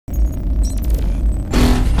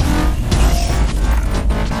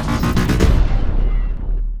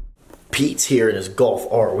Pete's here in his Golf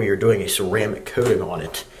R. We are doing a ceramic coating on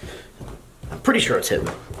it. I'm pretty sure it's him.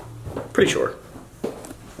 Pretty sure.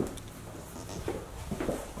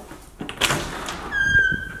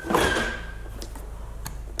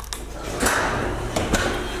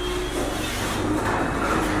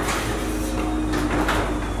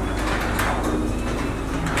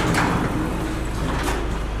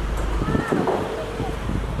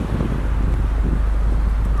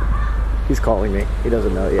 He's calling me. He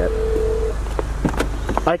doesn't know it yet.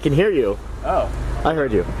 I can hear you. Oh. I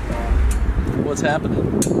heard you. What's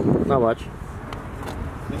happening? Not much.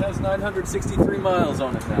 It has 963 miles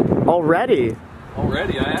on it now. Already?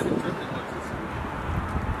 Already? I haven't driven it much.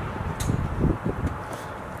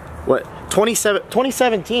 What?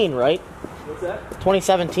 2017, right? What's that?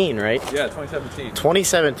 2017, right? Yeah, 2017.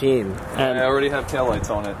 2017. And I already have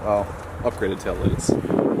taillights on it. Oh, upgraded taillights.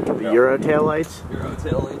 the Euro taillights? Euro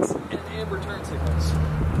taillights and amber turn signals.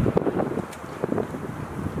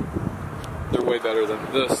 They're way better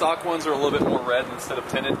than the stock ones. Are a little bit more red instead of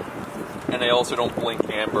tinted, and they also don't blink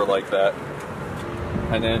amber like that.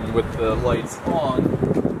 And then with the lights on,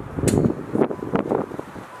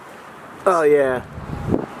 oh yeah,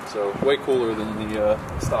 so way cooler than the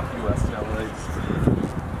stock US taillights.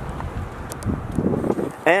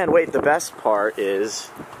 and wait, the best part is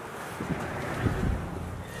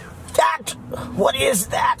that. What is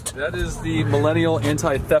that? That is the Millennial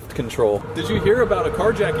Anti-Theft Control. Did you hear about a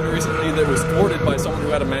carjacking recently that was thwarted by someone who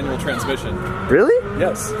had a manual transmission? Really?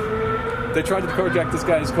 Yes. They tried to carjack this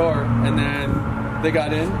guy's car, and then they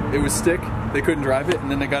got in, it was stick, they couldn't drive it,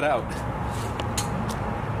 and then they got out.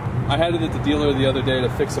 I had it at the dealer the other day to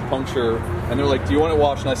fix a puncture, and they're like, do you want it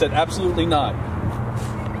washed? And I said, absolutely not.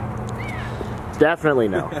 Definitely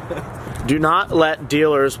no. Do not let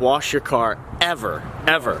dealers wash your car, ever,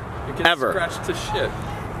 ever, It gets ever. scratched to shit.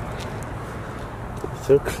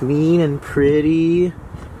 So clean and pretty.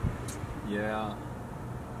 Yeah.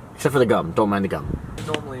 Except for the gum, don't mind the gum. I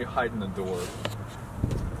normally hide in the door.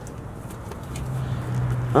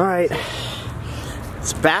 Alright.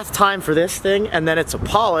 It's bath time for this thing, and then it's a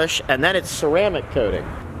polish, and then it's ceramic coating.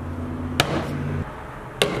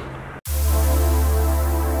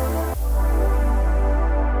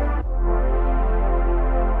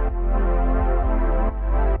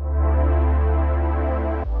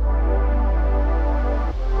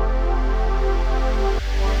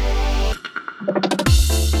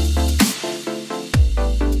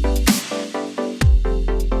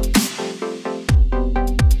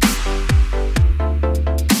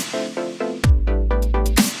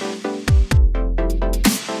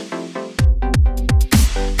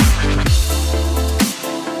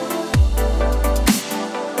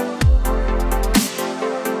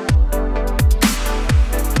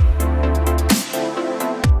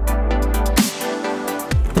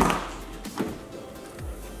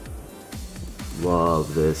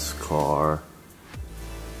 Love this car.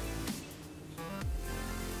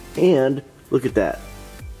 And look at that.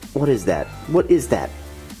 What is that? What is that?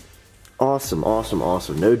 Awesome, awesome,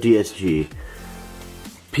 awesome. No DSG.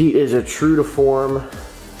 Pete is a true to form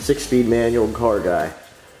 6-speed manual car guy.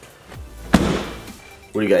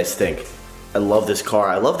 What do you guys think? I love this car.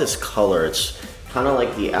 I love this color. It's kind of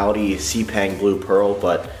like the Audi Sepang Blue Pearl,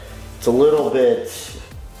 but it's a little bit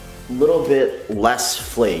less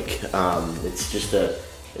flake.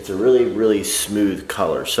 It's a really smooth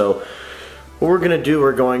color. So what we're gonna do,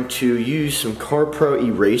 we're going to use some CarPro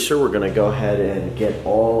eraser. We're gonna go ahead and get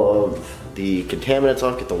all of the contaminants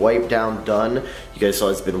off, get the wipe down done. You guys saw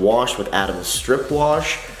it's been washed with Adam's strip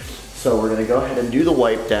wash. So we're gonna go ahead and do the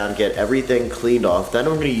wipe down, get everything cleaned off. Then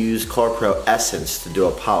we're gonna use CarPro Essence to do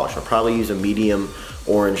a polish. I'll probably use a medium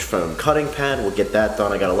orange foam cutting pad. We'll get that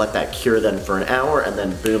done. I gotta let that cure then for an hour, and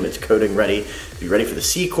then boom, it's coating ready. Be ready for the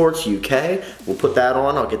C Courts UK. We'll put that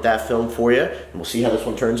on. I'll get that filmed for you, and we'll see how this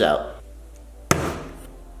one turns out.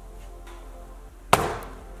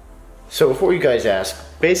 So before you guys ask,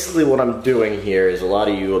 basically what I'm doing here is, a lot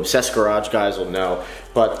of you obsessed garage guys will know,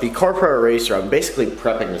 but the CarPro eraser, I'm basically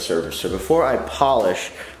prepping the surface. So before I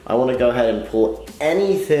polish, I want to go ahead and pull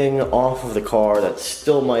anything off of the car that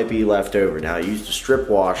still might be left over. Now I used a strip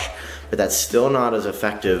wash, but that's still not as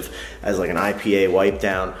effective as like an IPA wipe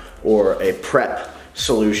down or a prep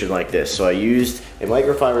solution like this. So I used a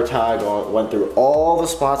microfiber towel, went through all the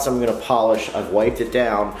spots I'm going to polish, I've wiped it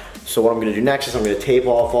down. So what I'm going to do next is I'm going to tape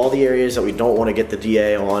off all the areas that we don't want to get the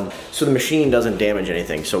DA on, so the machine doesn't damage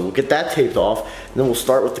anything. So we'll get that taped off, and then we'll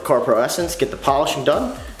start with the CarPro Essence, get the polishing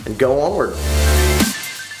done, and go onward.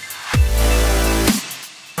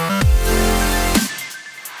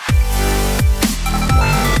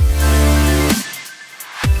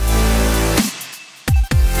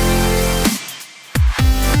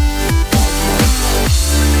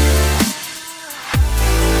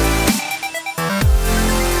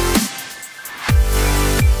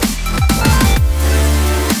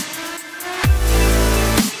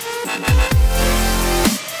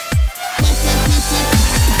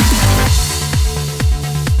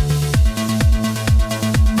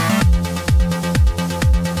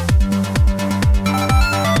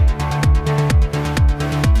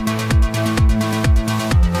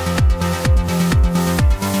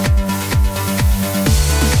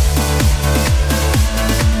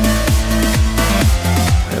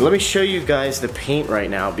 let me show you guys the paint right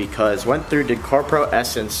now, because did CarPro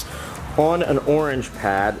Essence on an orange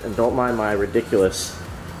pad, and don't mind my ridiculous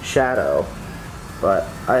shadow, but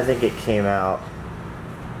I think it came out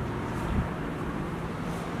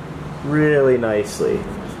really nicely.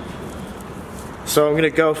 So I'm gonna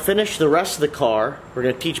go finish the rest of the car. We're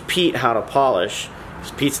gonna teach Pete how to polish,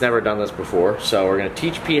 because Pete's never done this before. So we're gonna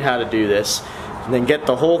teach Pete how to do this, and then get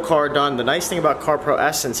the whole car done. The nice thing about CarPro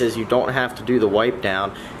Essence is you don't have to do the wipe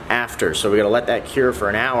down after. So we're gonna let that cure for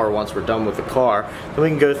an hour once we're done with the car. Then we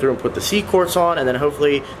can go through and put the seat quartz on, and then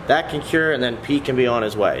hopefully that can cure, and then Pete can be on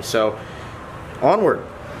his way. So onward.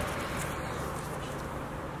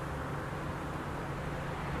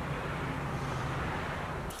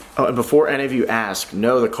 Oh, and before any of you ask,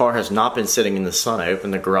 no, the car has not been sitting in the sun. I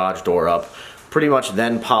opened the garage door up pretty much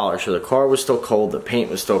then polished. So the car was still cold, the paint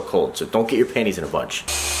was still cold. So don't get your panties in a bunch.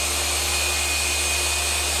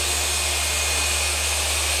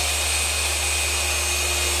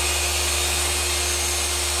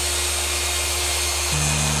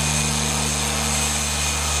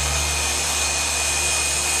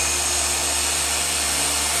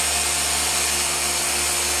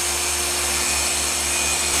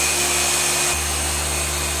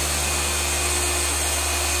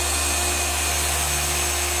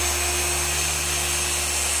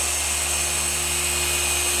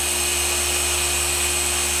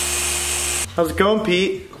 How's it going,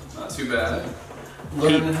 Pete? Not too bad.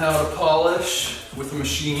 Learning how to polish with a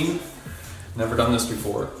machine. Never done this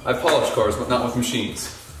before. I've polished cars, but not with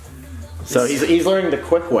machines. So he's learning the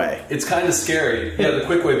quick way. It's kind of scary. Yeah, the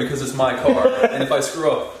quick way, because it's my car, and if I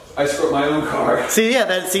screw up my own car. See, yeah,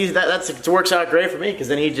 that works out great for me, because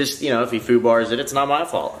then he just, if he foo-bars it, it's not my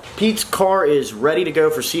fault. Pete's car is ready to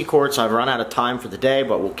go for seat quartz. I've run out of time for the day,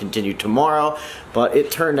 but we'll continue tomorrow. But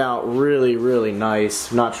it turned out really, really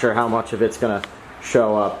nice. Not sure how much of it's gonna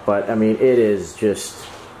show up, but I mean, it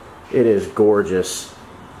is gorgeous.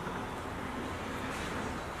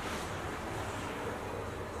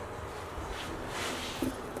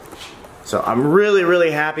 So I'm really,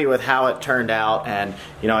 really happy with how it turned out, and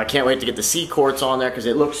I can't wait to get the seat quartz on there, because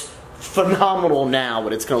it looks phenomenal now,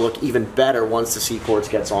 but it's going to look even better once the seat quartz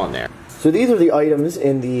gets on there. So these are the items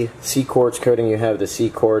in the seat quartz coating. You have the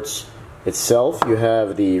seat quartz itself, you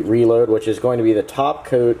have the reload, which is going to be the top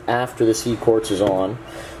coat after the seat quartz is on.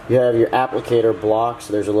 You have your applicator block,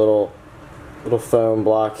 so there's a little foam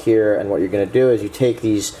block here, and what you're going to do is you take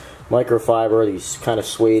these microfiber, these kind of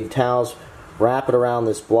suede towels, wrap it around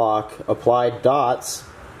this block, apply dots,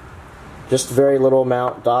 just very little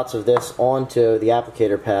amount, dots of this onto the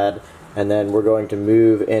applicator pad, and then we're going to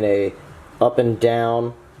move in a up and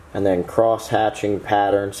down and then cross hatching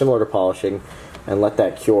pattern, similar to polishing, and let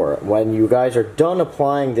that cure. When you guys are done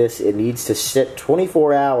applying this, it needs to sit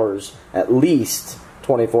 24 hours, at least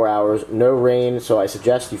 24 hours, no rain, so I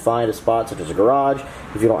suggest you find a spot such as a garage.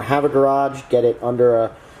 If you don't have a garage, get it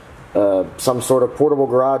under some sort of portable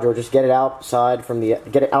garage, or just get it outside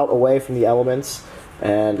get it out away from the elements,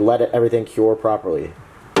 and let everything cure properly.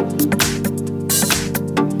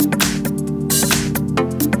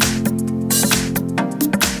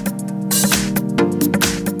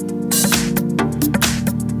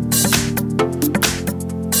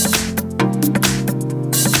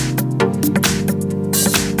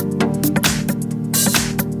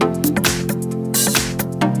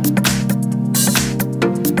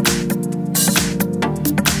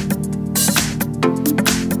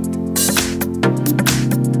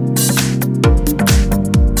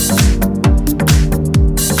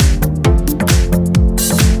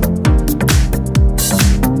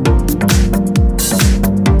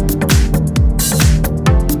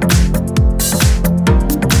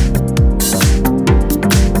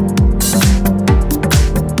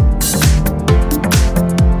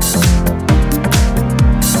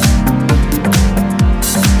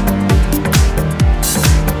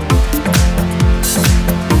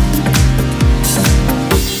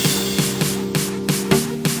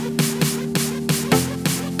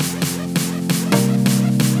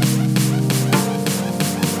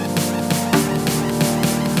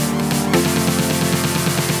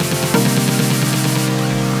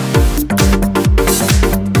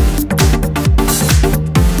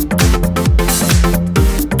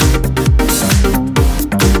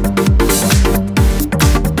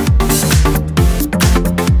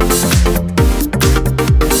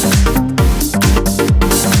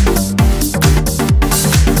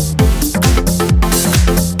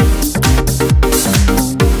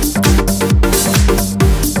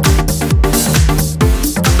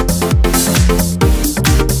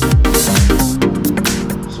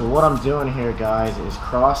 What I'm doing here, guys, is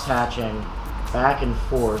cross hatching back and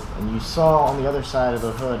forth, and you saw on the other side of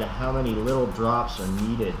the hood how many little drops are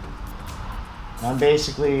needed. I'm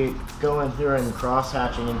basically going through and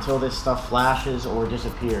cross-hatching until this stuff flashes or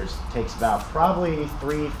disappears. It takes about probably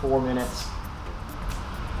 3-4 minutes.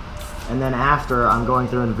 And then after, I'm going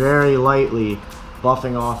through and very lightly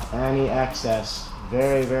buffing off any excess,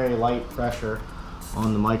 very, very light pressure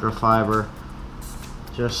on the microfiber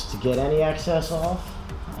just to get any excess off,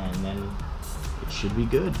 and then it should be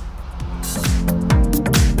good.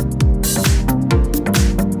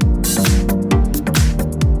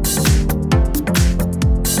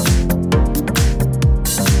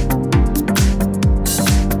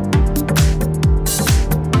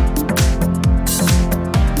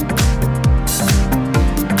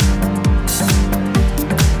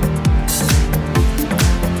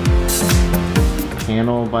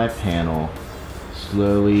 Panel by panel,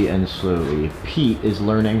 slowly and slowly, Pete is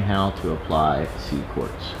learning how to apply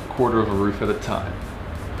C-quartz. Quarter of a roof at a time.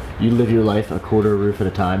 You live your life a quarter roof at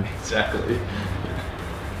a time. Exactly.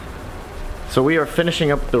 So we are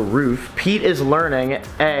finishing up the roof. Pete is learning,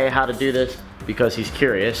 A, how to do this because he's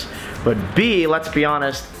curious, but B, let's be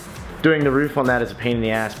honest, doing the roof on that is a pain in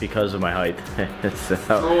the ass because of my height. So.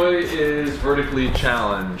 Troy is vertically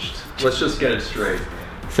challenged. Let's just get it straight.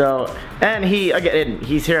 So, and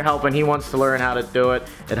he's here helping. He wants to learn how to do it.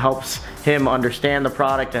 It helps him understand the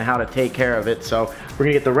product and how to take care of it. So we're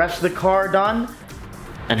gonna get the rest of the car done,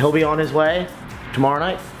 and he'll be on his way tomorrow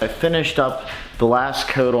night. I finished up the last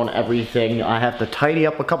coat on everything. I have to tidy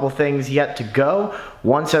up a couple things yet to go.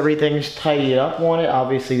 Once everything's tidied up on it,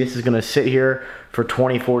 obviously this is gonna sit here for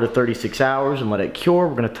 24 to 36 hours and let it cure.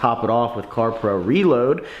 We're gonna top it off with CarPro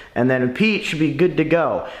Reload, and then Pete should be good to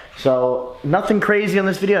go. So nothing crazy on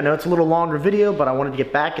this video. I know it's a little longer video, but I wanted to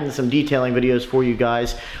get back into some detailing videos for you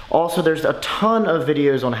guys. Also, there's a ton of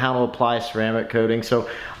videos on how to apply ceramic coating, so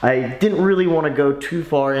I didn't really want to go too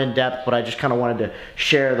far in depth, but I just kind of wanted to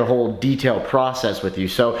share the whole detailed process with you.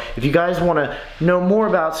 So if you guys want to know more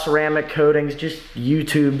about ceramic coatings, just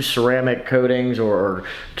YouTube ceramic coatings or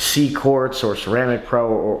C-quartz or Ceramic Pro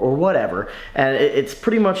or whatever, and it's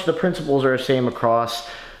pretty much the principles are the same across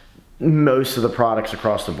most of the products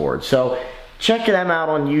across the board. So check them out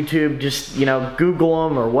on YouTube. Just, you know, Google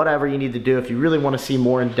them or whatever you need to do if you really want to see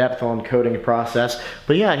more in depth on coating process.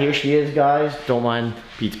 But yeah, here she is, guys. Don't mind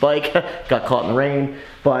Pete's bike. Got caught in the rain.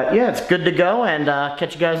 But yeah, it's good to go, and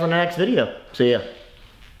catch you guys on the next video. See ya.